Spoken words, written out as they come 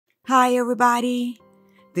Hi everybody,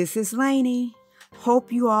 this is Laney. Hope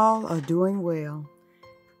you all are doing well.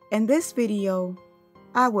 In this video,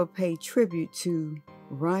 I will pay tribute to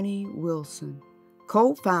Ronnie Wilson,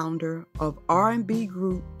 co-founder of R&B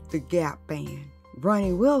group The Gap Band.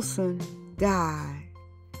 Ronnie Wilson died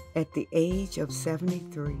at the age of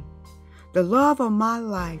 73. The love of my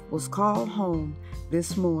life was called home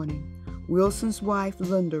this morning, Wilson's wife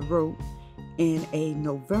Linda wrote in a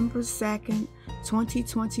November 2nd,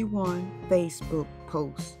 2021 Facebook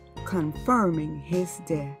post confirming his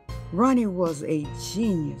death. Ronnie was a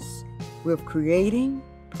genius with creating,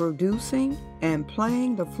 producing, and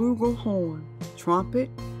playing the flugelhorn, trumpet,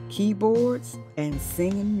 keyboards, and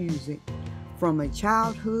singing music from a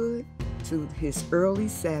childhood to his early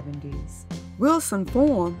 70s. Wilson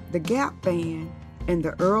formed the Gap Band in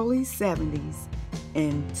the early 70s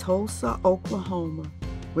in Tulsa, Oklahoma,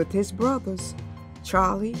 with his brothers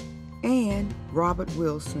Charlie and Robert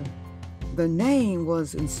Wilson. The name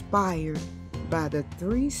was inspired by the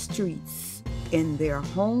three streets in their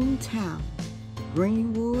hometown,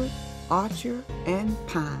 Greenwood, Archer, and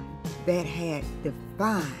Pine, that had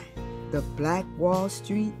defined the Black Wall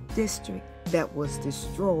Street district that was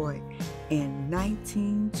destroyed in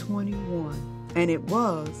 1921, and it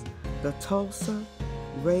was the Tulsa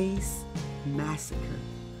Race Massacre.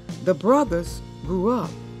 The brothers grew up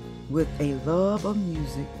with a love of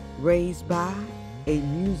music, raised by a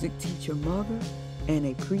music teacher mother and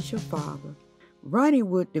a preacher father. Ronnie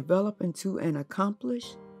would develop into an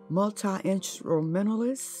accomplished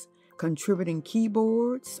multi-instrumentalist, contributing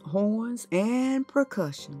keyboards, horns, and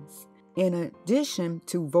percussions, in addition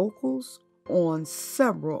to vocals on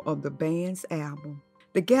several of the band's albums.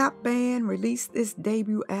 The Gap Band released its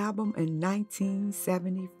debut album in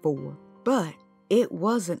 1974, but it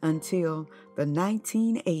wasn't until the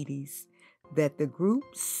 1980s that the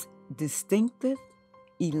group's distinctive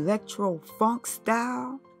electro-funk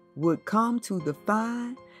style would come to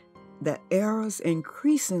define the era's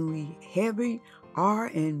increasingly heavy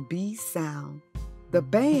R&B sound. The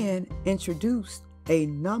band introduced a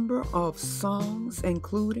number of songs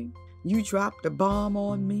including You Dropped the Bomb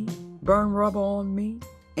on Me, Burn Rubber on Me,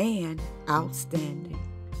 and Outstanding.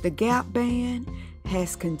 The Gap Band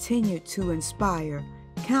has continued to inspire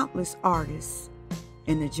countless artists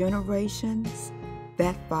in the generations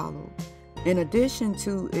that followed. In addition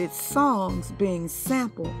to its songs being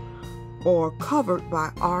sampled or covered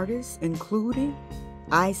by artists including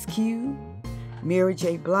Ice Cube, Mary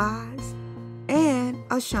J. Blige, and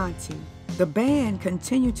Ashanti, the band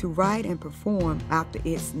continued to write and perform after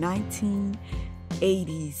its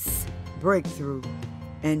 1980s breakthrough,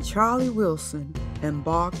 and Charlie Wilson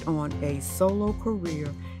embarked on a solo career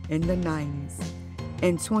in the 90s.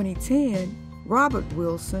 In 2010, Robert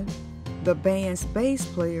Wilson, the band's bass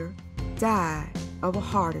player, died of a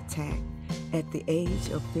heart attack at the age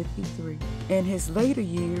of 53. In his later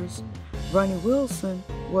years, Ronnie Wilson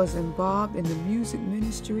was involved in the music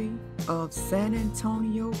ministry of San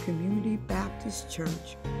Antonio Community Baptist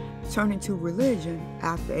Church, turning to religion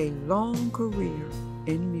after a long career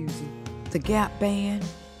in music. The Gap Band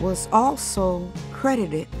was also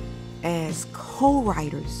credited as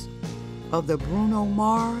co-writers of the Bruno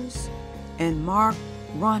Mars and Mark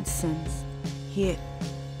Ronson's hit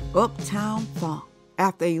Uptown Funk,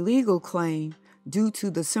 after a legal claim due to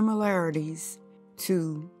the similarities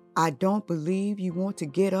to I Don't Believe You Want to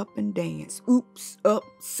Get Up and Dance. Oops,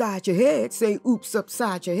 upside your head. Say oops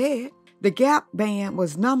upside your head. The Gap Band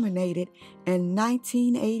was nominated in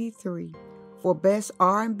 1983 for Best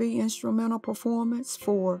R&B Instrumental Performance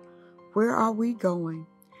for Where Are We Going?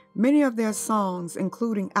 Many of their songs,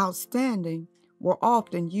 including Outstanding, were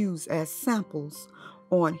often used as samples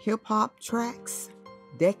on hip-hop tracks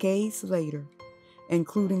decades later,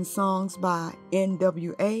 including songs by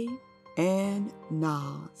NWA and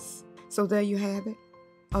Nas. So there you have it,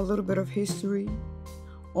 a little bit of history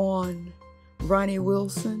on Ronnie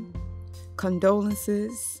Wilson.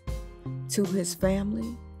 Condolences to his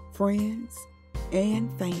family, friends,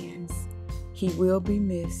 and fans. He will be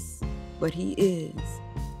missed, but he is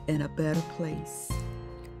in a better place.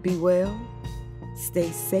 Be well,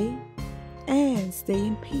 stay safe, and stay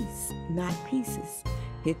in peace, not pieces.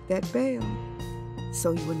 Hit that bell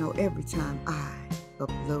so you will know every time I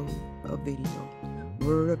upload a video.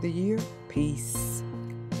 Word of the year, peace.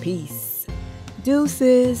 Peace.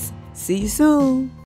 Deuces. See you soon.